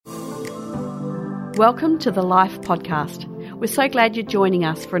Welcome to the Life Podcast. We're so glad you're joining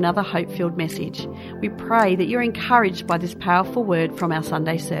us for another hope-filled message. We pray that you're encouraged by this powerful word from our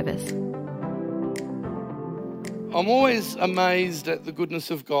Sunday service. I'm always amazed at the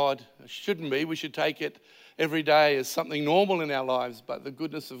goodness of God. Shouldn't be. We should take it every day as something normal in our lives, but the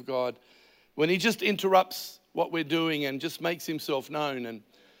goodness of God, when He just interrupts what we're doing and just makes Himself known. And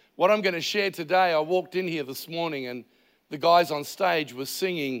what I'm going to share today, I walked in here this morning and the guys on stage were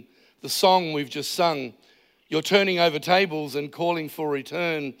singing the song we've just sung. You're turning over tables and calling for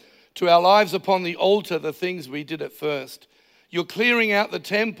return to our lives upon the altar, the things we did at first. You're clearing out the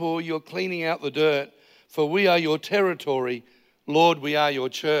temple, you're cleaning out the dirt, for we are your territory. Lord, we are your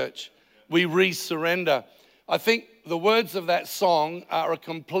church. We re-surrender. I think the words of that song are a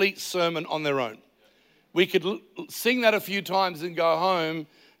complete sermon on their own. We could sing that a few times and go home,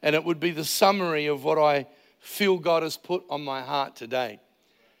 and it would be the summary of what I feel God has put on my heart today.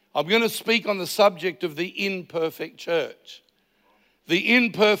 I'm going to speak on the subject of the imperfect church. The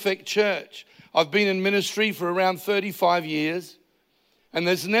imperfect church. I've been in ministry for around 35 years, and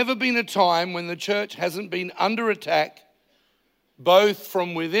there's never been a time when the church hasn't been under attack, both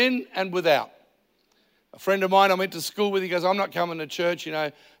from within and without. A friend of mine I went to school with, he goes, I'm not coming to church,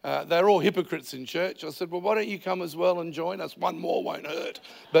 they're all hypocrites in church. I said, well, why don't you come as well and join us? One more won't hurt.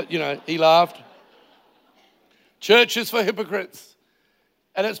 But, he laughed. Church is for hypocrites.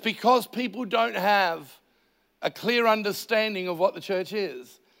 And it's because people don't have a clear understanding of what the church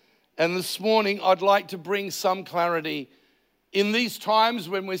is. And this morning, I'd like to bring some clarity. In these times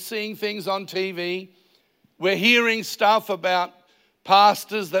when we're seeing things on TV, we're hearing stuff about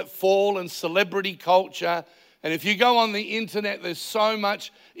pastors that fall and celebrity culture. And if you go on the internet, there's so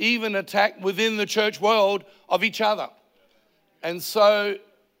much even attack within the church world of each other. And so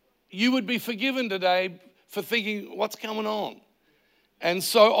you would be forgiven today for thinking, what's going on? And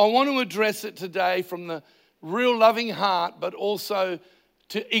so I want to address it today from the real loving heart, but also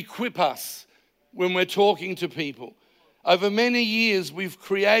to equip us when we're talking to people. Over many years, we've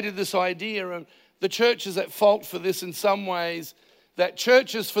created this idea, and the church is at fault for this in some ways, that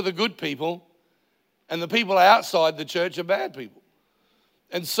church is for the good people, and the people outside the church are bad people.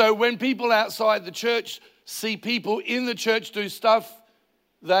 And so when people outside the church see people in the church do stuff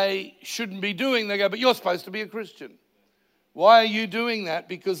they shouldn't be doing, they go, but you're supposed to be a Christian. Why are you doing that?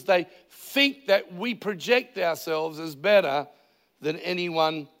 Because they think that we project ourselves as better than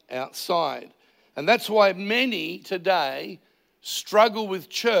anyone outside. And that's why many today struggle with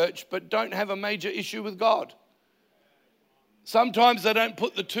church but don't have a major issue with God. Sometimes they don't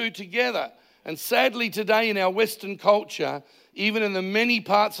put the two together. And sadly today in our Western culture, even in the many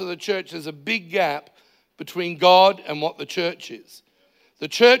parts of the church, there's a big gap between God and what the church is. The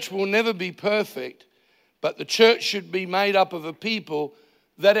church will never be perfect, but the church should be made up of a people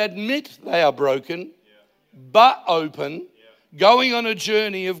that admit they are broken, but open, going on a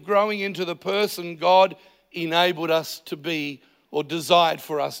journey of growing into the person God enabled us to be or desired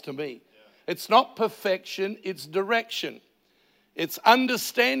for us to be. It's not perfection, it's direction. It's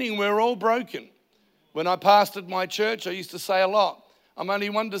understanding we're all broken. When I pastored my church, I used to say a lot, I'm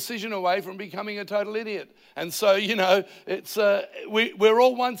only one decision away from becoming a total idiot. And so, we're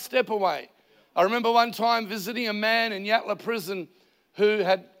all one step away. I remember one time visiting a man in Yatala prison who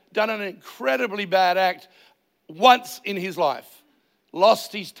had done an incredibly bad act once in his life,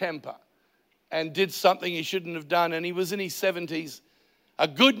 lost his temper and did something he shouldn't have done. And he was in his 70s, a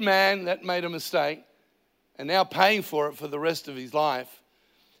good man that made a mistake and now paying for it for the rest of his life.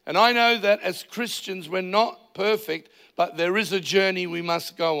 And I know that as Christians, we're not perfect, but there is a journey we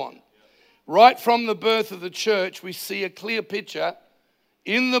must go on. Right from the birth of the church, we see a clear picture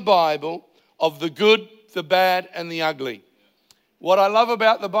in the Bible of the good, the bad, and the ugly. What I love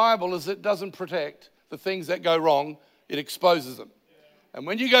about the Bible is it doesn't protect the things that go wrong, it exposes them. And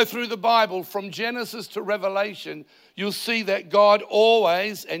when you go through the Bible from Genesis to Revelation, you'll see that God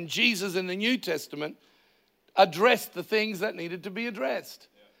always, and Jesus in the New Testament, addressed the things that needed to be addressed.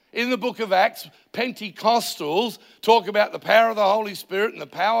 In the book of Acts, Pentecostals talk about the power of the Holy Spirit and the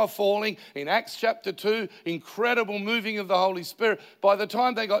power falling. In Acts chapter 2, incredible moving of the Holy Spirit. By the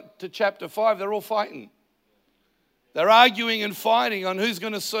time they got to chapter 5, they're all fighting. They're arguing and fighting on who's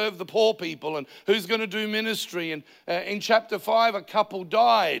going to serve the poor people and who's going to do ministry. And in chapter 5, a couple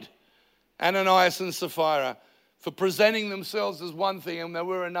died, Ananias and Sapphira, for presenting themselves as one thing and they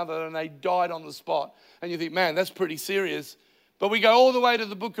were another, and they died on the spot. And you think, man, that's pretty serious. But we go all the way to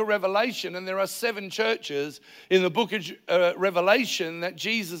the book of Revelation, and there are 7 churches in the book of Revelation that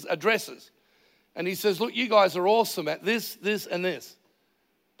Jesus addresses. And he says, look, you guys are awesome at this, this, and this.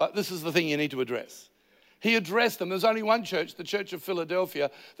 But this is the thing you need to address. He addressed them. There's only one church, the Church of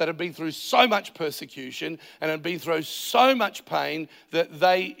Philadelphia, that had been through so much persecution and had been through so much pain that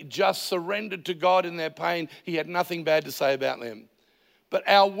they just surrendered to God in their pain. He had nothing bad to say about them. But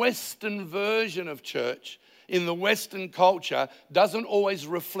our Western version of church, in the Western culture, doesn't always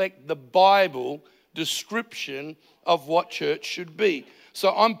reflect the Bible description of what church should be.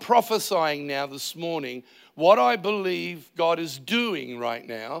 So I'm prophesying now this morning what I believe God is doing right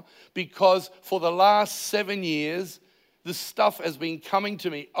now, because for the last 7 years, this stuff has been coming to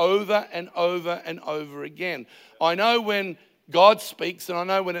me over and over and over again. I know when God speaks, and I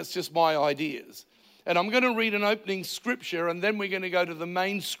know when it's just my ideas. And I'm going to read an opening scripture, and then we're going to go to the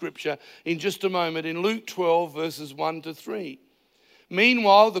main scripture in just a moment in Luke 12, verses 1 to 3.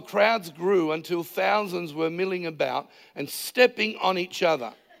 Meanwhile, the crowds grew until thousands were milling about and stepping on each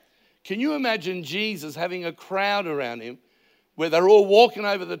other. Can you imagine Jesus having a crowd around him where they're all walking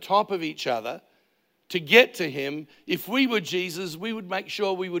over the top of each other to get to him? If we were Jesus, we would make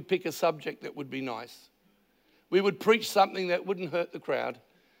sure we would pick a subject that would be nice. We would preach something that wouldn't hurt the crowd.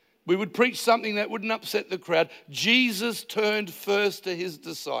 We would preach something that wouldn't upset the crowd. Jesus turned first to his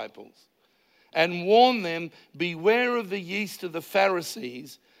disciples and warned them, beware of the yeast of the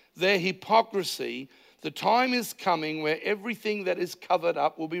Pharisees, their hypocrisy. The time is coming where everything that is covered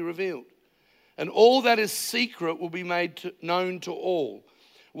up will be revealed, and all that is secret will be made known to all.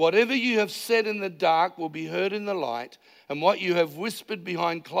 Whatever you have said in the dark will be heard in the light, and what you have whispered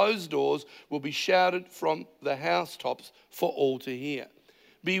behind closed doors will be shouted from the housetops for all to hear.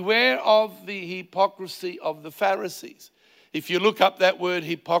 Beware of the hypocrisy of the Pharisees. If you look up that word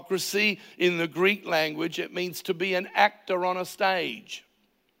hypocrisy in the Greek language, it means to be an actor on a stage.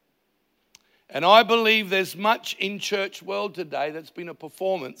 And I believe there's much in church world today that's been a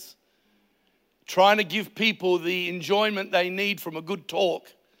performance, trying to give people the enjoyment they need from a good talk.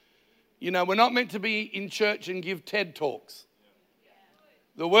 You know, we're not meant to be in church and give TED Talks.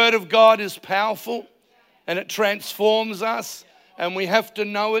 The Word of God is powerful and it transforms us, and we have to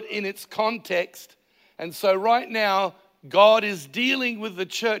know it in its context. And so right now, God is dealing with the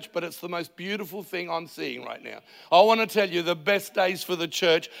church, but it's the most beautiful thing I'm seeing right now. I want to tell you the best days for the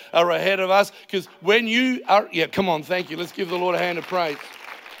church are ahead of us, because when you are, come on, thank you. Let's give the Lord a hand of praise.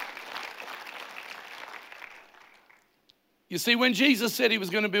 You see, when Jesus said he was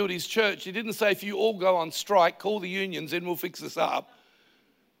going to build his church, he didn't say, if you all go on strike, call the unions in, we'll fix this up.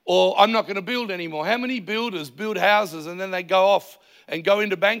 Or I'm not going to build anymore. How many builders build houses and then they go off and go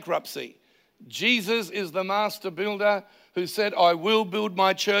into bankruptcy? Jesus is the master builder who said, I will build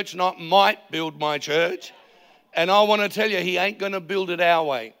my church, not might build my church. And I want to tell you, he ain't going to build it our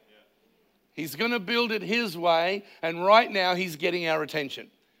way. He's going to build it his way. And right now, he's getting our attention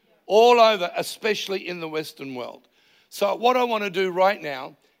all over, especially in the Western world. So what I want to do right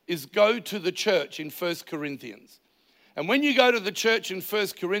now is go to the church in 1 Corinthians. And when you go to the church in 1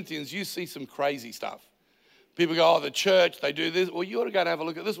 Corinthians, you see some crazy stuff. People go, oh, the church, they do this. Well, you ought to go and have a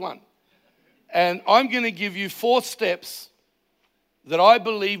look at this one. And I'm going to give you 4 steps that I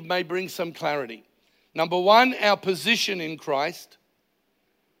believe may bring some clarity. Number 1, our position in Christ.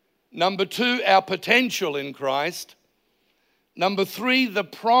 Number 2, our potential in Christ. Number 3, the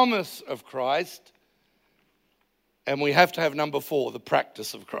promise of Christ. And we have to have number 4, the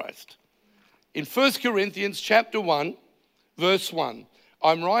practice of Christ. In 1 Corinthians chapter 1, verse 1,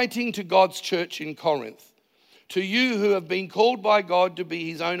 I'm writing to God's church in Corinth, to you who have been called by God to be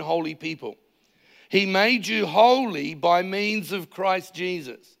his own holy people. He made you holy by means of Christ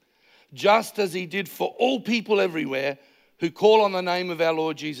Jesus, just as he did for all people everywhere who call on the name of our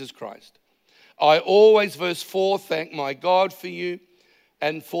Lord Jesus Christ. I always, verse 4, thank my God for you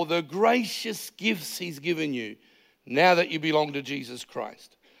and for the gracious gifts he's given you now that you belong to Jesus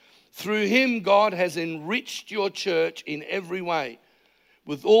Christ. Through him, God has enriched your church in every way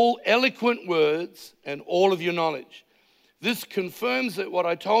with all eloquent words and all of your knowledge. This confirms that what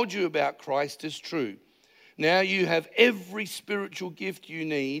I told you about Christ is true. Now you have every spiritual gift you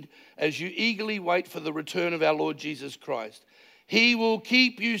need as you eagerly wait for the return of our Lord Jesus Christ. He will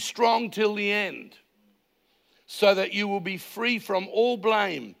keep you strong till the end, so that you will be free from all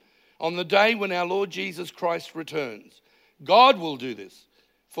blame on the day when our Lord Jesus Christ returns. God will do this,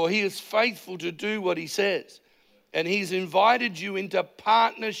 for he is faithful to do what he says. And he's invited you into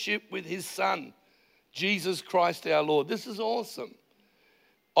partnership with his Son, Jesus Christ our Lord. This is awesome.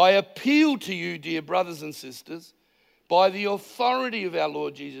 I appeal to you, dear brothers and sisters, by the authority of our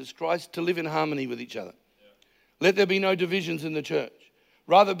Lord Jesus Christ, to live in harmony with each other. Let there be no divisions in the church,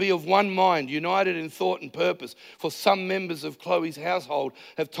 Rather be of one mind, united in thought and purpose. For some members of Chloe's household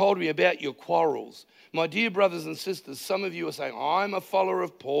have told me about your quarrels. My dear brothers and sisters, some of you are saying, I'm a follower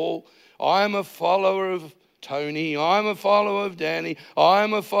of Paul, I'm a follower of Tony, I'm a follower of Danny,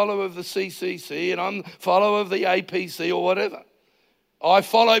 I'm a follower of the CCC, and I'm a follower of the APC or whatever. I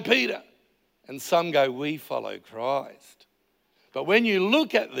follow Peter. And some go, we follow Christ. But when you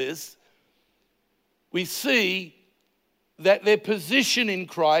look at this, we see that their position in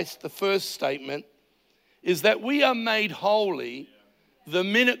Christ, the first statement, is that we are made holy the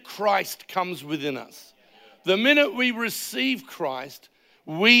minute Christ comes within us. The minute we receive Christ,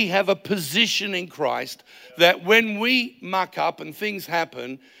 we have a position in Christ that when we muck up and things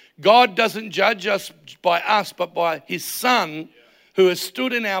happen, God doesn't judge us, but by his Son who has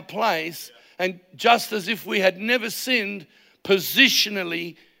stood in our place. And just as if we had never sinned,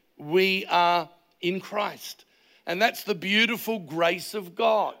 positionally, we are in Christ. And that's the beautiful grace of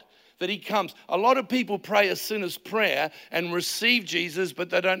God, that he comes. A lot of people pray a sinner's prayer and receive Jesus, but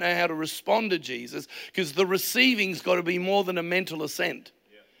they don't know how to respond to Jesus, because the receiving's got to be more than a mental assent.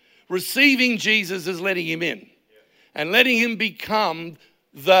 Receiving Jesus is letting him in and letting him become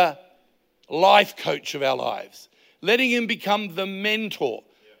the life coach of our lives, letting him become the mentor.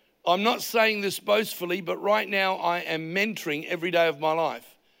 I'm not saying this boastfully, but right now I am mentoring every day of my life.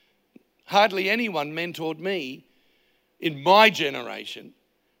 Hardly anyone mentored me in my generation,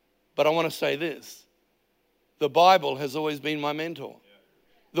 but I want to say this. The Bible has always been my mentor.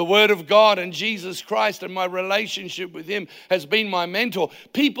 The Word of God and Jesus Christ and my relationship with him has been my mentor.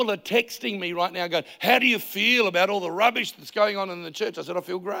 People are texting me right now going, how do you feel about all the rubbish that's going on in the church? I said, I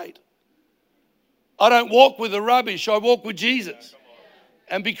feel great. I don't walk with the rubbish, I walk with Jesus.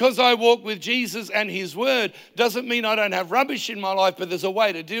 And because I walk with Jesus and his word doesn't mean I don't have rubbish in my life, but there's a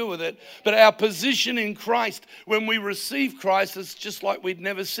way to deal with it. But our position in Christ, when we receive Christ, it's just like we'd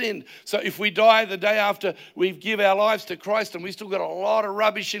never sinned. So if we die the day after we give our lives to Christ and we still got a lot of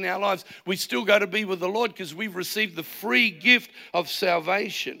rubbish in our lives, we still go to be with the Lord because we've received the free gift of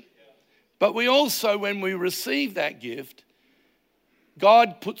salvation. But we also, when we receive that gift,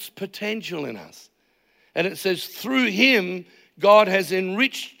 God puts potential in us. And it says, through him, God has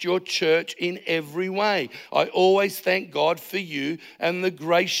enriched your church in every way. I always thank God for you and the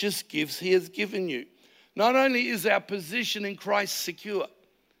gracious gifts he has given you. Not only is our position in Christ secure,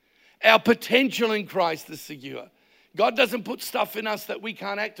 our potential in Christ is secure. God doesn't put stuff in us that we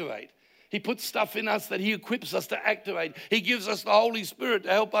can't activate. He puts stuff in us that he equips us to activate. He gives us the Holy Spirit to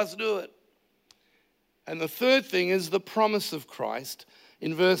help us do it. And the third thing is the promise of Christ.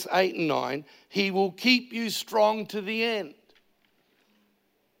 In verse 8 and 9, he will keep you strong to the end.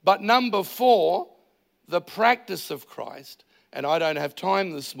 But number 4, the practice of Christ, and I don't have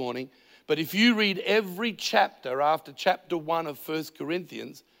time this morning, but if you read every chapter after chapter 1 of 1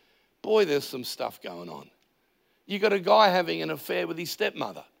 Corinthians, boy, there's some stuff going on. You got a guy having an affair with his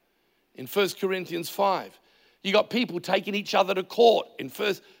stepmother in 1 Corinthians 5. You got people taking each other to court in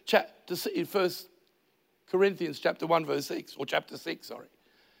 1 Corinthians chapter 1 verse 6, or chapter 6, sorry.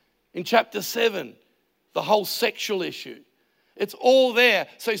 In chapter 7, the whole sexual issue. It's all there.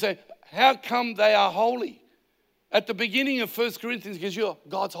 So you say, how come they are holy? At the beginning of 1 Corinthians, because you're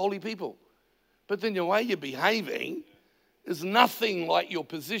God's holy people. But then the way you're behaving is nothing like your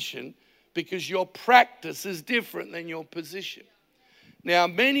position, because your practice is different than your position. Now,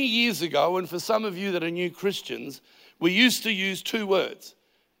 many years ago, and for some of you that are new Christians, we used to use 2 words,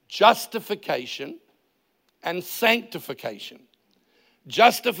 justification and sanctification.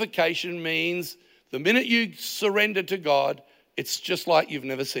 Justification means the minute you surrender to God, it's just like you've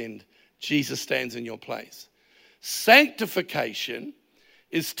never sinned. Jesus stands in your place. Sanctification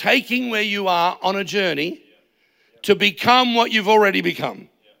is taking where you are on a journey to become what you've already become.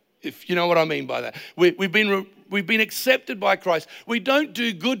 If you know what I mean by that. We've been accepted by Christ. We don't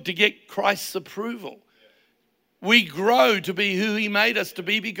do good to get Christ's approval. We grow to be who he made us to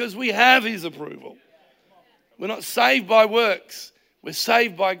be because we have his approval. We're not saved by works. We're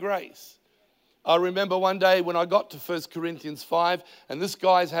saved by grace. I remember one day when I got to 1 Corinthians 5 and this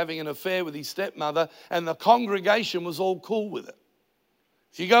guy's having an affair with his stepmother and the congregation was all cool with it.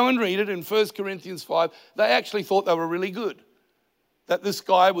 If you go and read it in 1 Corinthians 5, they actually thought they were really good. That this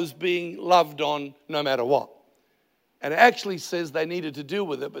guy was being loved on no matter what. And it actually says they needed to deal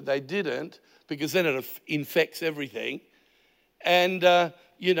with it, but they didn't, because then it infects everything. And, I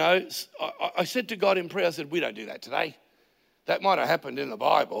said to God in prayer, I said, we don't do that today. That might have happened in the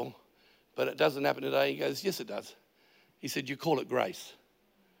Bible, but it doesn't happen today. He goes, yes, it does. He said, you call it grace.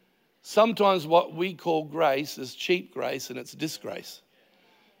 Sometimes what we call grace is cheap grace and it's disgrace.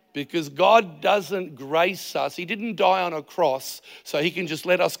 Because God doesn't grace us. He didn't die on a cross so he can just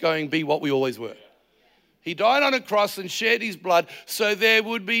let us go and be what we always were. He died on a cross and shed his blood so there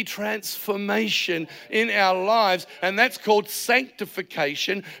would be transformation in our lives. And that's called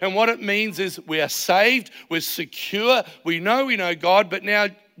sanctification. And what it means is we are saved, we're secure, we know God, but now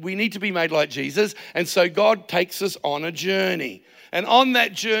we need to be made like Jesus. And so God takes us on a journey. And on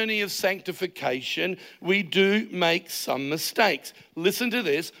that journey of sanctification, we do make some mistakes. Listen to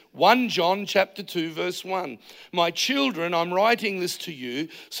this, 1 John chapter 2, verse 1. My children, I'm writing this to you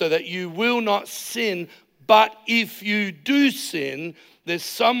so that you will not sin, but if you do sin, there's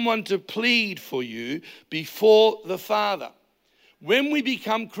someone to plead for you before the Father. When we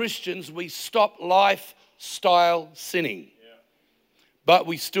become Christians, we stop lifestyle sinning, but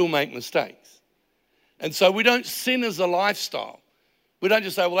we still make mistakes. And so we don't sin as a lifestyle. We don't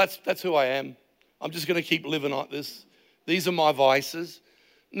just say, well, that's who I am. I'm just going to keep living like this. These are my vices.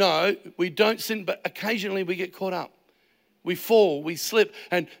 No, we don't sin, but occasionally we get caught up. We fall, we slip.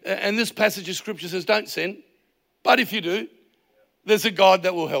 And this passage of scripture says, don't sin. But if you do, there's a God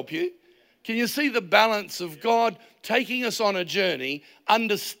that will help you. Can you see the balance of God taking us on a journey,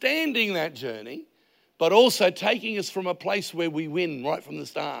 understanding that journey, but also taking us from a place where we win right from the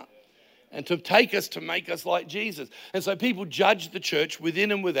start? And to take us, to make us like Jesus. And so people judge the church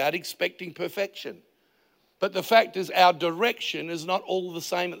within and without, expecting perfection. But the fact is, our direction is not all the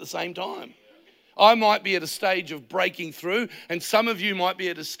same at the same time. I might be at a stage of breaking through, and some of you might be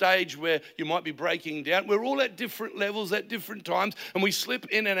at a stage where you might be breaking down. We're all at different levels at different times, and we slip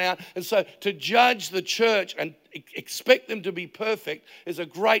in and out. And so to judge the church and expect them to be perfect is a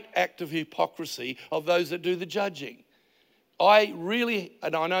great act of hypocrisy of those that do the judging. I really,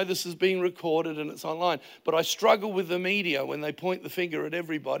 and I know this is being recorded and it's online, but I struggle with the media when they point the finger at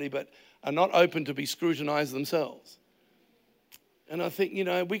everybody but are not open to be scrutinized themselves. And I think,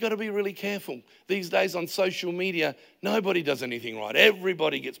 we got to be really careful. These days on social media, nobody does anything right.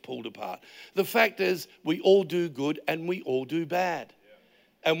 Everybody gets pulled apart. The fact is, we all do good and we all do bad.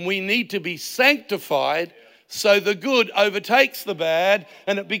 And we need to be sanctified so the good overtakes the bad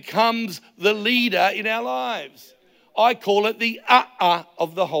and it becomes the leader in our lives. I call it the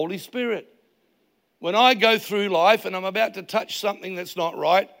of the Holy Spirit. When I go through life and I'm about to touch something that's not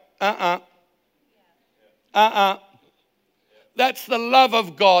right, That's the love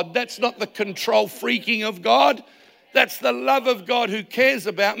of God. That's not the control freaking of God. That's the love of God who cares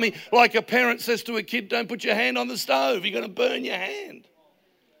about me. Like a parent says to a kid, don't put your hand on the stove. You're going to burn your hand.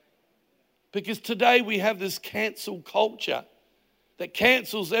 Because today we have this cancel culture that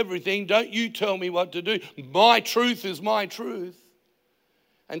cancels everything. Don't you tell me what to do. My truth is my truth.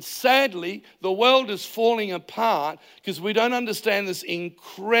 And sadly, the world is falling apart because we don't understand this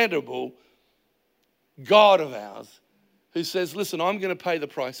incredible God of ours who says, listen, I'm going to pay the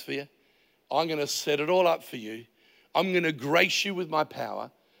price for you. I'm going to set it all up for you. I'm going to grace you with my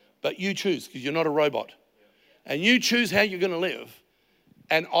power. But you choose, because you're not a robot. And you choose how you're going to live.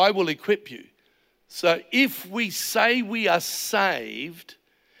 And I will equip you. So if we say we are saved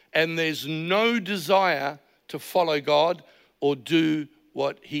and there's no desire to follow God or do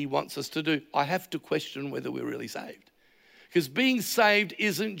what he wants us to do, I have to question whether we're really saved. Because being saved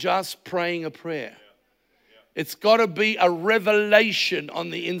isn't just praying a prayer. It's got to be a revelation on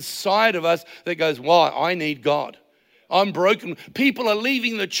the inside of us that goes, why? I need God. I'm broken. People are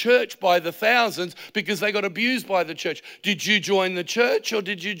leaving the church by the thousands because they got abused by the church. Did you join the church or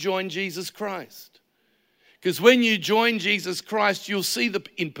did you join Jesus Christ? Because when you join Jesus Christ, you'll see the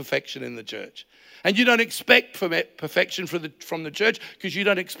imperfection in the church. And you don't expect perfection from the church because you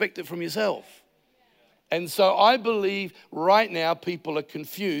don't expect it from yourself. And so I believe right now people are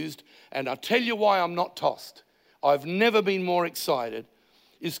confused. And I'll tell you why I'm not tossed. I've never been more excited.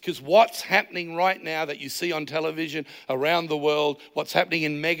 Is because what's happening right now that you see on television around the world, what's happening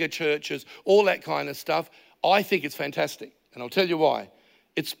in mega churches, all that kind of stuff, I think it's fantastic. And I'll tell you why.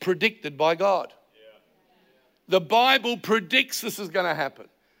 It's predicted by God. The Bible predicts this is going to happen.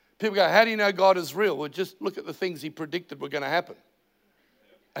 People go, how do you know God is real? Well, just look at the things he predicted were going to happen.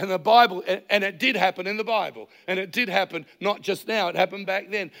 And the Bible, and it did happen in the Bible. And it did happen not just now, it happened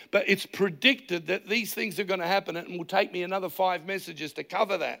back then. But it's predicted that these things are going to happen. And it will take me another 5 messages to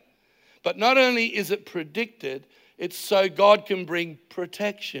cover that. But not only is it predicted, it's so God can bring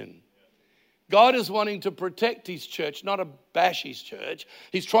protection. God is wanting to protect his church, not bash his church.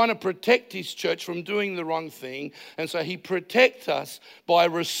 He's trying to protect his church from doing the wrong thing. And so he protects us by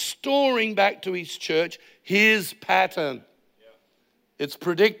restoring back to his church his pattern. It's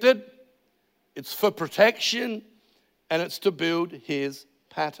predicted, it's for protection, and it's to build his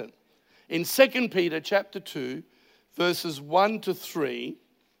pattern. In 2 Peter chapter 2, verses 1 to 3,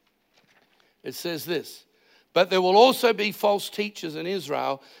 It says this, but there will also be false teachers in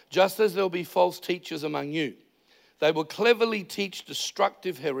Israel, just as there will be false teachers among you. They will cleverly teach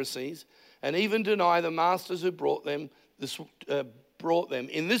destructive heresies and even deny the masters who brought them.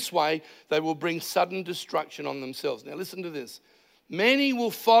 In this way, they will bring sudden destruction on themselves. Now listen to this. Many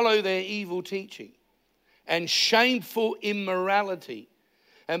will follow their evil teaching and shameful immorality.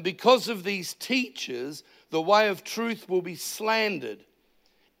 And because of these teachers, the way of truth will be slandered.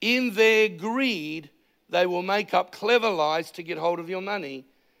 In their greed, they will make up clever lies to get hold of your money.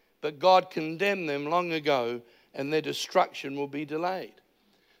 But God condemned them long ago, and their destruction will be delayed.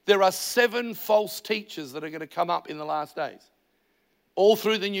 There are 7 false teachers that are going to come up in the last days. All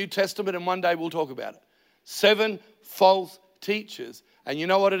through the New Testament, and one day we'll talk about it. 7 false teachers. And you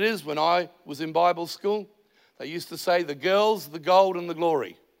know what it is? When I was in Bible school, they used to say the girls, the gold, and the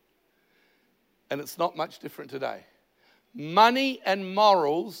glory. And it's not much different today. Money and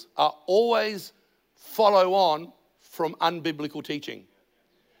morals are always follow on from unbiblical teaching.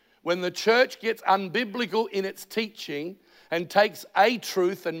 When the church gets unbiblical in its teaching and takes a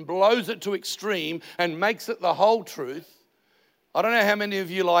truth and blows it to extreme and makes it the whole truth. I don't know how many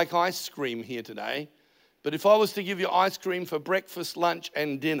of you like ice cream here today, but if I was to give you ice cream for breakfast, lunch,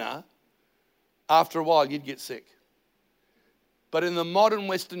 and dinner, after a while you'd get sick. But in the modern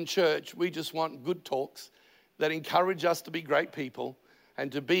Western church, we just want good talks that encourage us to be great people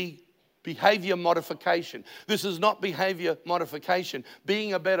and to be behavior modification. This is not behavior modification.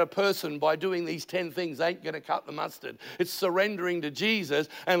 Being a better person by doing these 10 things ain't going to cut the mustard. It's surrendering to Jesus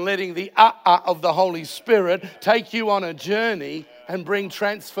and letting the of the Holy Spirit take you on a journey and bring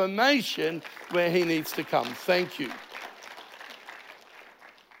transformation where He needs to come. Thank you.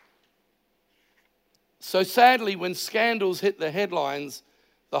 So sadly, when scandals hit the headlines,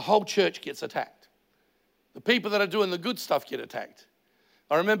 the whole church gets attacked. The people that are doing the good stuff get attacked.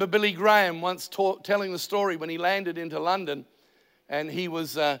 I remember Billy Graham once telling the story when he landed into London, and he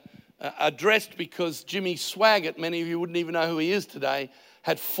was addressed because Jimmy Swaggart, many of you wouldn't even know who he is today,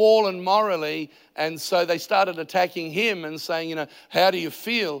 had fallen morally, and so they started attacking him and saying, you know, how do you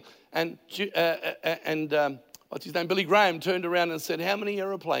feel? And what's his name? Billy Graham turned around and said, how many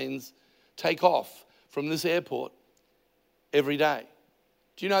aeroplanes take off from this airport every day?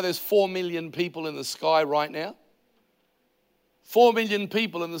 Do you know there's 4 million people in the sky right now? 4 million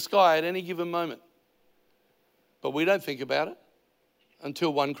people in the sky at any given moment. But we don't think about it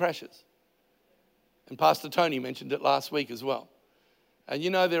until one crashes. And Pastor Tony mentioned it last week as well. And you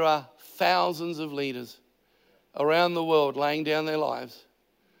know there are thousands of leaders around the world laying down their lives,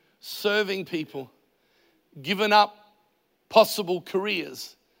 serving people, giving up possible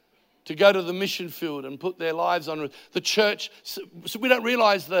careers to go to the mission field and put their lives on the church. So we don't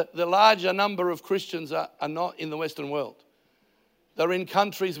realize that the larger number of Christians are not in the Western world. They're in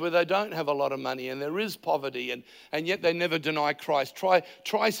countries where they don't have a lot of money and there is poverty, and yet they never deny Christ.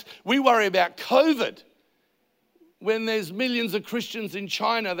 We worry about COVID when there's millions of Christians in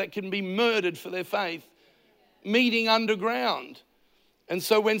China that can be murdered for their faith, meeting underground. And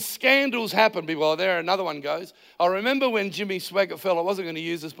so when scandals happen, people, oh, there another one goes. I remember when Jimmy Swaggart fell, I wasn't going to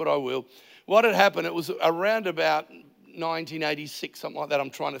use this, but I will. What had happened, it was around about 1986, something like that. I'm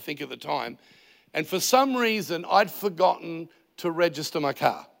trying to think of the time. And for some reason, I'd forgotten to register my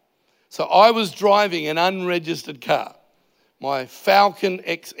car. So I was driving an unregistered car, my Falcon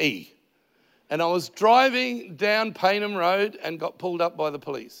XE. And I was driving down Paynham Road and got pulled up by the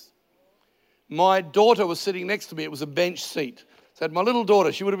police. My daughter was sitting next to me. It was a bench seat. So I had my little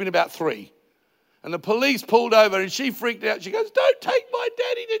daughter. She would have been about 3. And the police pulled over and she freaked out. She goes, "Don't take my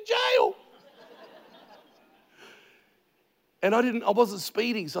daddy to jail." And I wasn't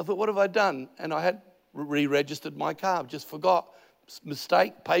speeding. So I thought, what have I done? And I had re-registered my car. Just forgot.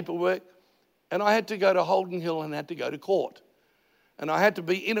 Mistake, paperwork. And I had to go to Holden Hill and had to go to court. And I had to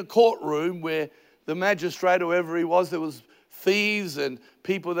be in a courtroom where the magistrate, whoever he was, there was thieves and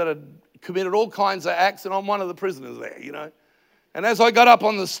people that had committed all kinds of acts, and I'm one of the prisoners there, you know. And as I got up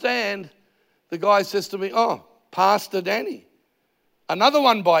on the stand, the guy says to me, "Oh, Pastor Danny, another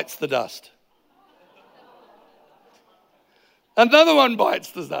one bites the dust." Another one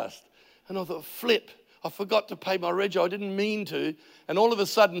bites the dust. And I thought, flip, I forgot to pay my rego. I didn't mean to. And all of a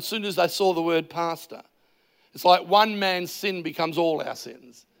sudden, as soon as I saw the word pastor, it's like one man's sin becomes all our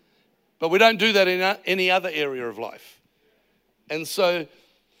sins. But we don't do that in any other area of life. And so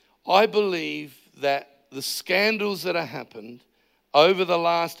I believe that the scandals that have happened over the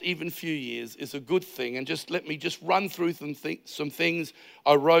last even few years is a good thing. And let me run through some things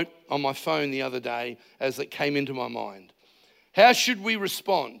I wrote on my phone the other day as it came into my mind. How should we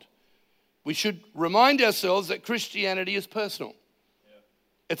respond? We should remind ourselves that Christianity is personal.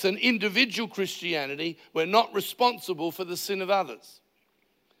 It's an individual Christianity. We're not responsible for the sin of others.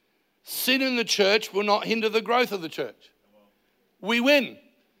 Sin in the church will not hinder the growth of the church. We win.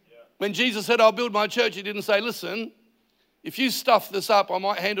 When Jesus said, I'll build my church, he didn't say, listen, if you stuff this up, I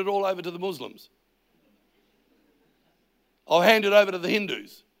might hand it all over to the Muslims. I'll hand it over to the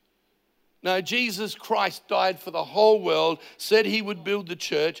Hindus. No, Jesus Christ died for the whole world, said he would build the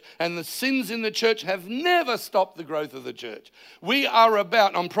church, and the sins in the church have never stopped the growth of the church. We are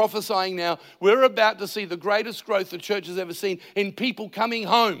about, I'm prophesying now, we're about to see the greatest growth the church has ever seen in people coming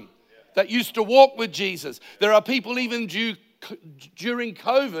home that used to walk with Jesus. There are people even during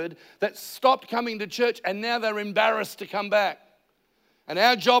COVID that stopped coming to church and now they're embarrassed to come back. And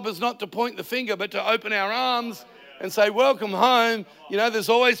our job is not to point the finger, but to open our arms and say, welcome home. You know, there's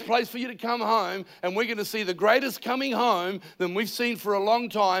always a place for you to come home. And we're going to see the greatest coming home than we've seen for a long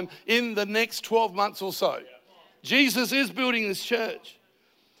time in the next 12 months or so. Jesus is building this church.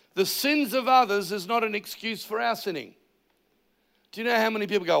 The sins of others is not an excuse for our sinning. Do you know how many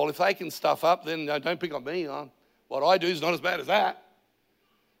people go, well, if they can stuff up, then don't pick on me. What I do is not as bad as that.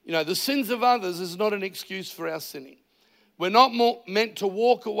 You know, the sins of others is not an excuse for our sinning. We're not meant to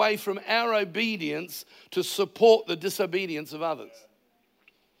walk away from our obedience to support the disobedience of others.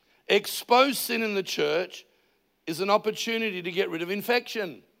 Exposed sin in the church is an opportunity to get rid of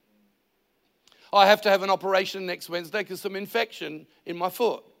infection. I have to have an operation next Wednesday because some infection in my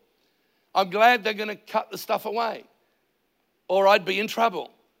foot. I'm glad they're going to cut the stuff away, or I'd be in trouble.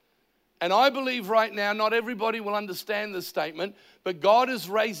 And I believe right now, not everybody will understand this statement, but God is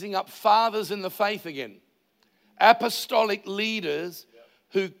raising up fathers in the faith again. Apostolic leaders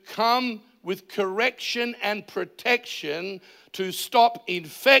who come with correction and protection to stop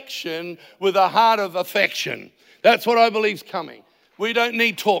infection with a heart of affection. That's what I believe is coming. We don't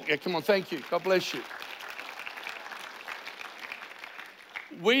need talk. Yeah, come on, thank you. God bless you.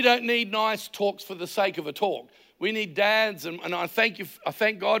 We don't need nice talks for the sake of a talk. We need dads, and I thank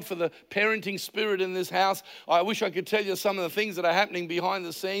God for the parenting spirit in this house. I wish I could tell you some of the things that are happening behind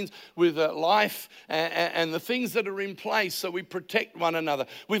the scenes with life and the things that are in place so we protect one another.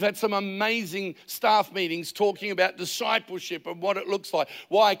 We've had some amazing staff meetings talking about discipleship and what it looks like.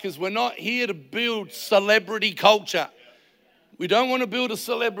 Why? Because we're not here to build celebrity culture. We don't want to build a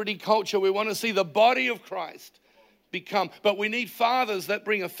celebrity culture. We want to see the body of Christ become, but we need fathers that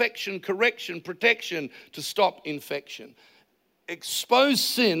bring affection, correction, protection to stop infection. Exposed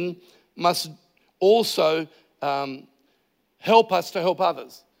sin must also help us to help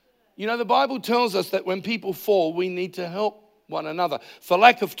others. You know, the Bible tells us that when people fall, we need to help one another. For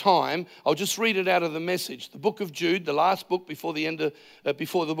lack of time, I'll just read it out of the Message. The book of Jude, the last book before the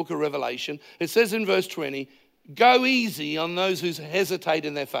book of Revelation, it says in verse 20, go easy on those who hesitate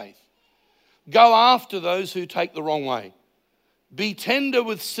in their faith. Go after those who take the wrong way. Be tender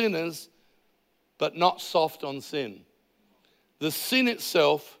with sinners, but not soft on sin. The sin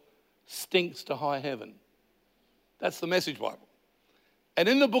itself stinks to high heaven. That's the Message Bible. And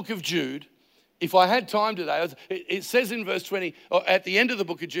in the book of Jude, if I had time today, it says in verse 20, or at the end of the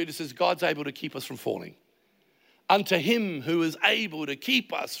book of Jude, it says, God's able to keep us from falling. Unto him who is able to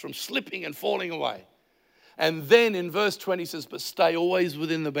keep us from slipping and falling away. And then in verse 20 it says, but stay always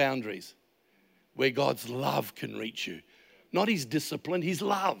within the boundaries where God's love can reach you. Not his discipline, his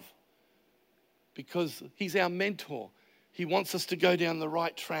love. Because he's our mentor. He wants us to go down the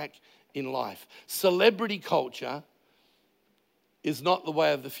right track in life. Celebrity culture is not the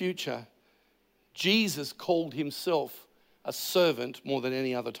way of the future. Jesus called himself a servant more than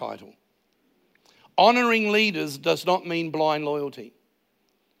any other title. Honoring leaders does not mean blind loyalty.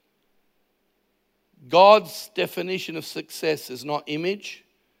 God's definition of success is not image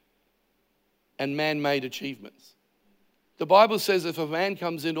and man-made achievements. The Bible says if a man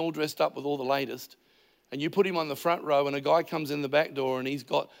comes in all dressed up with all the latest and you put him on the front row and a guy comes in the back door and he's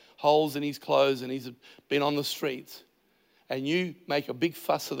got holes in his clothes and he's been on the streets and you make a big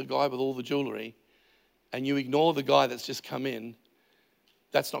fuss of the guy with all the jewelry and you ignore the guy that's just come in,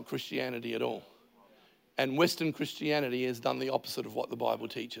 that's not Christianity at all. And Western Christianity has done the opposite of what the Bible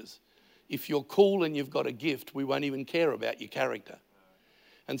teaches. If you're cool and you've got a gift, we won't even care about your character.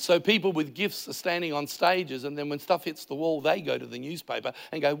 And so people with gifts are standing on stages and then when stuff hits the wall, they go to the newspaper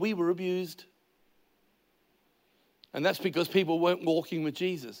and go, we were abused. And that's because people weren't walking with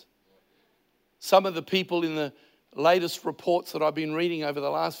Jesus. Some of the people in the latest reports that I've been reading over the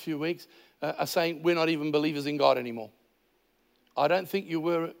last few weeks are saying we're not even believers in God anymore. I don't think you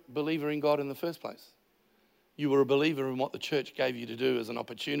were a believer in God in the first place. You were a believer in what the church gave you to do as an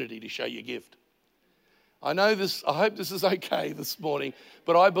opportunity to show your gift. I know this, I hope this is okay this morning,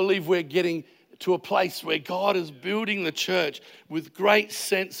 but I believe we're getting to a place where God is building the church with great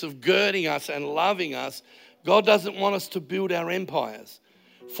sense of girding us and loving us. God doesn't want us to build our empires.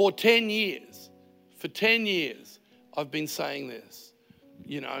 For 10 years, I've been saying this.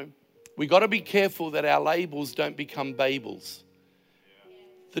 You know, we got to be careful that our labels don't become Babels.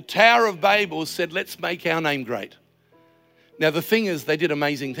 The Tower of Babel said, let's make our name great. Now, the thing is, they did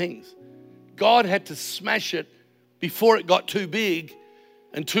amazing things. God had to smash it before it got too big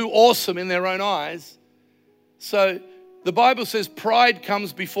and too awesome in their own eyes. So the Bible says pride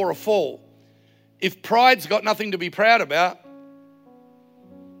comes before a fall. If pride's got nothing to be proud about,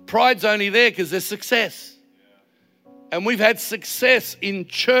 pride's only there because there's success. And we've had success in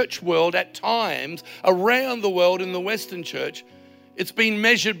church world at times around the world in the Western church. It's been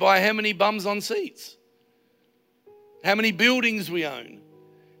measured by how many bums on seats, how many buildings we own.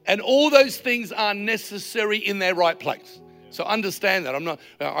 And all those things are necessary in their right place. So understand that.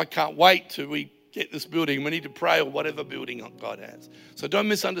 I can't wait till we get this building. We need to pray or whatever building God has. So don't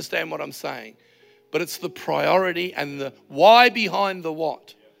misunderstand what I'm saying. But it's the priority and the why behind the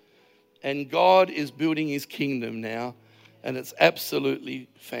what. And God is building his kingdom now. And it's absolutely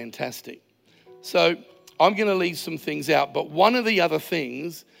fantastic. So I'm going to leave some things out. But one of the other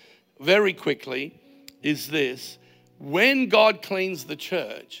things, very quickly, is this. When God cleans the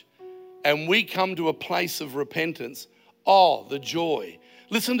church and we come to a place of repentance, oh, the joy.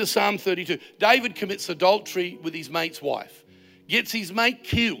 Listen to Psalm 32. David commits adultery with his mate's wife, gets his mate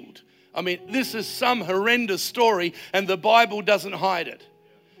killed. I mean, this is some horrendous story, and the Bible doesn't hide it.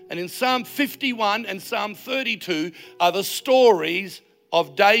 And in Psalm 51 and Psalm 32 are the stories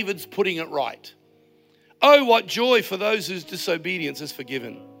of David's putting it right. Oh, what joy for those whose disobedience is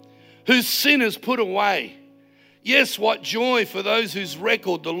forgiven, whose sin is put away. Yes, what joy for those whose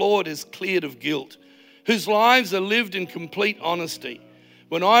record the Lord has cleared of guilt, whose lives are lived in complete honesty.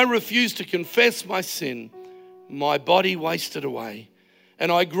 When I refused to confess my sin, my body wasted away,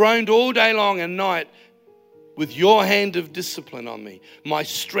 and I groaned all day long and night with your hand of discipline on me. My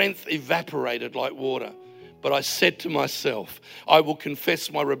strength evaporated like water. But I said to myself, I will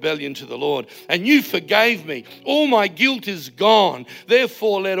confess my rebellion to the Lord, and you forgave me. All my guilt is gone.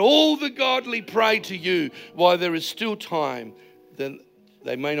 Therefore, let all the godly pray to you while there is still time, then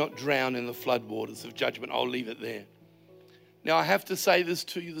they may not drown in the floodwaters of judgment. I'll leave it there. Now, I have to say this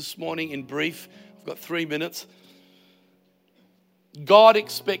to you this morning in brief. I've got 3 minutes. God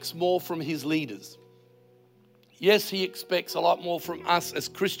expects more from his leaders. Yes, he expects a lot more from us as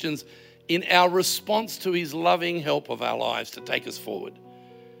Christians in our response to his loving help of our lives to take us forward.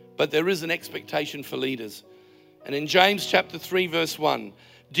 But there is an expectation for leaders. And in James chapter 3, verse 1,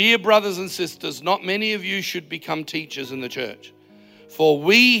 dear brothers and sisters, not many of you should become teachers in the church, for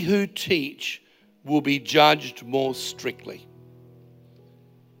we who teach will be judged more strictly.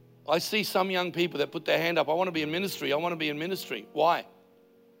 I see some young people that put their hand up, I want to be in ministry, I want to be in ministry. Why?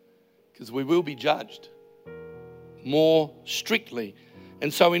 Because we will be judged more strictly.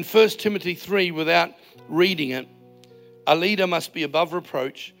 And so in 1 Timothy 3, without reading it, a leader must be above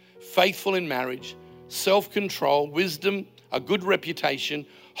reproach, faithful in marriage, self-control, wisdom, a good reputation,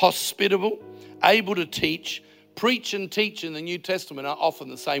 hospitable, able to teach. Preach and teach in the New Testament are often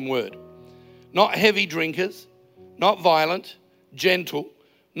the same word. Not heavy drinkers, not violent, gentle,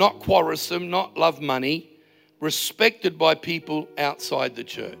 not quarrelsome, not love money, respected by people outside the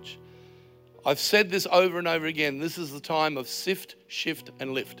church. I've said this over and over again. This is the time of sift, shift,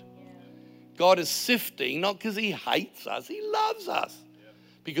 and lift. God is sifting, not because he hates us. He loves us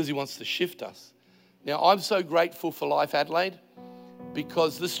because he wants to shift us. Now, I'm so grateful for Life Adelaide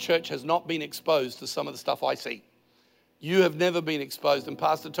because this church has not been exposed to some of the stuff I see. You have never been exposed, and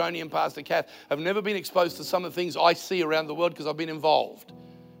Pastor Tony and Pastor Kath have never been exposed to some of the things I see around the world because I've been involved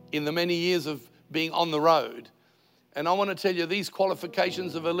in the many years of being on the road. And I want to tell you, these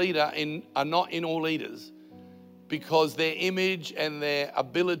qualifications of a leader are not in all leaders, because their image and their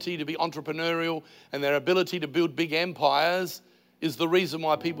ability to be entrepreneurial and their ability to build big empires is the reason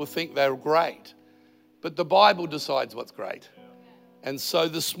why people think they're great. But the Bible decides what's great. And so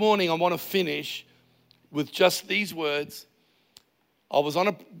this morning I want to finish with just these words. I was on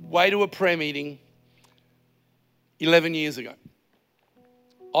a way to a prayer meeting 11 years ago.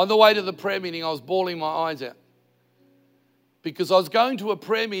 On the way to the prayer meeting, I was bawling my eyes out, because I was going to a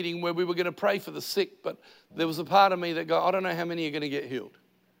prayer meeting where we were going to pray for the sick, but there was a part of me that I don't know how many are going to get healed.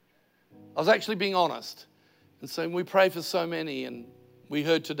 I was actually being honest and saying, we pray for so many, and we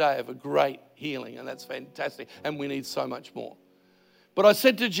heard today of a great healing, and that's fantastic, and we need so much more. But I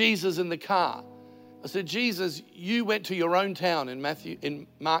said to Jesus in the car, I said, Jesus, you went to your own town in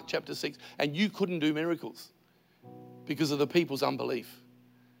Mark chapter 6, and you couldn't do miracles because of the people's unbelief.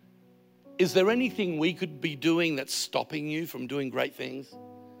 Is there anything we could be doing that's stopping you from doing great things?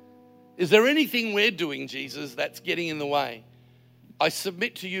 Is there anything we're doing, Jesus, that's getting in the way? I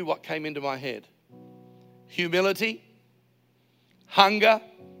submit to you what came into my head. Humility, hunger,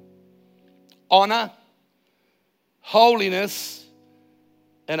 honor, holiness,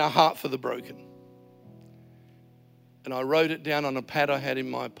 and a heart for the broken. And I wrote it down on a pad I had in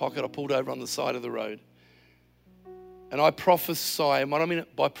my pocket. I pulled over on the side of the road. And I prophesy, and what I mean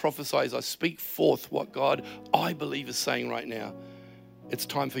by prophesy is I speak forth what God, I believe, is saying right now. It's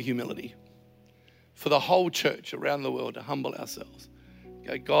time for humility. For the whole church around the world to humble ourselves.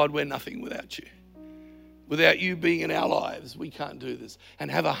 Go, God, we're nothing without you. Without you being in our lives, we can't do this. And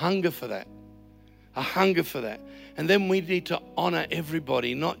have a hunger for that. A hunger for that. And then we need to honor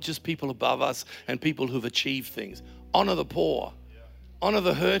everybody, not just people above us and people who've achieved things. Honor the poor. Honor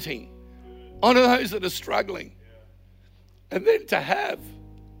the hurting. Honor those that are struggling. And then to have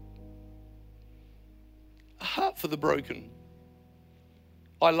a heart for the broken.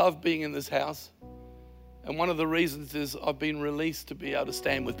 I love being in this house. And one of the reasons is I've been released to be able to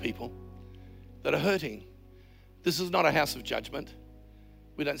stand with people that are hurting. This is not a house of judgment.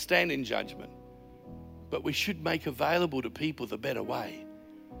 We don't stand in judgment. But we should make available to people the better way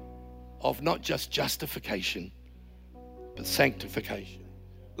of not just justification, but sanctification.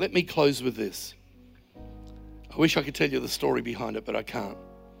 Let me close with this. I wish I could tell you the story behind it, but I can't.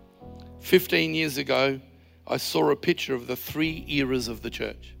 15 years ago, I saw a picture of the 3 eras of the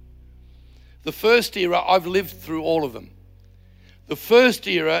church. The first era, I've lived through all of them. The first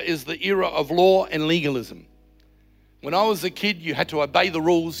era is the era of law and legalism. When I was a kid, you had to obey the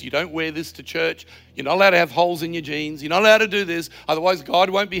rules. You don't wear this to church. You're not allowed to have holes in your jeans. You're not allowed to do this. Otherwise, God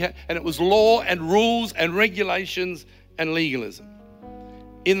won't be happy. And it was law and rules and regulations and legalism.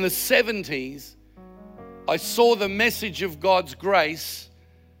 In the 70s, I saw the message of God's grace,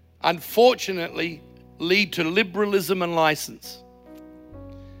 unfortunately, lead to liberalism and license.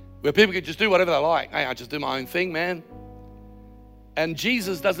 Where people could just do whatever they like. Hey, I just do my own thing, man. And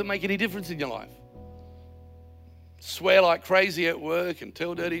Jesus doesn't make any difference in your life. Swear like crazy at work and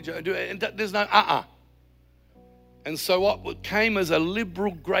tell dirty jokes. And there's no And so what came as a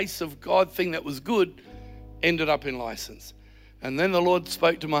liberal grace of God thing that was good ended up in license. And then the Lord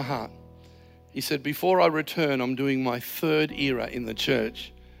spoke to my heart. He said, before I return, I'm doing my 3rd era in the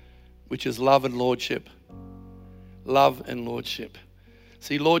church, which is love and lordship. Love and lordship.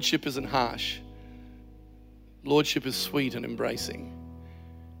 See, lordship isn't harsh. Lordship is sweet and embracing.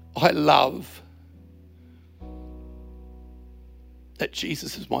 I love that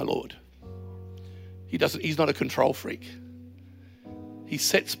Jesus is my Lord. He's not a control freak. He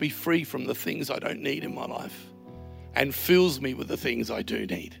sets me free from the things I don't need in my life and fills me with the things I do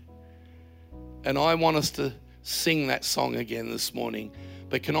need. And I want us to sing that song again this morning.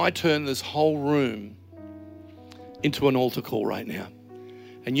 But can I turn this whole room into an altar call right now?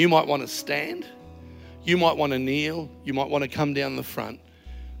 And you might want to stand. You might want to kneel. You might want to come down the front.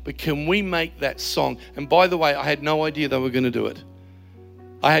 But can we make that song? And by the way, I had no idea they were going to do it.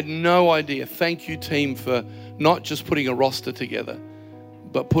 I had no idea. Thank you, team, for not just putting a roster together,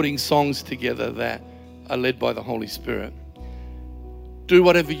 but putting songs together that are led by the Holy Spirit. Do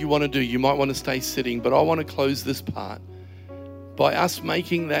whatever you want to do. You might want to stay sitting, but I want to close this part by us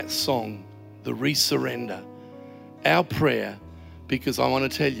making that song, the resurrender, our prayer, because I want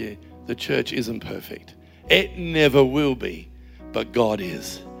to tell you, the church isn't perfect. It never will be, but God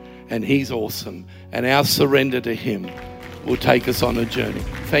is, and He's awesome, and our surrender to Him will take us on a journey.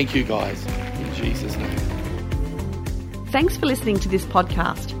 Thank you, guys, in Jesus' name. Thanks for listening to this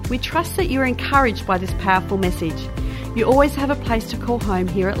podcast. We trust that you're encouraged by this powerful message. You always have a place to call home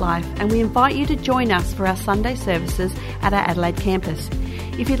here at Life, and we invite you to join us for our Sunday services at our Adelaide campus.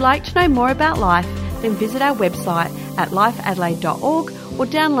 If you'd like to know more about Life, then visit our website at lifeadelaide.org or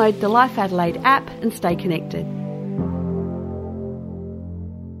download the Life Adelaide app and stay connected.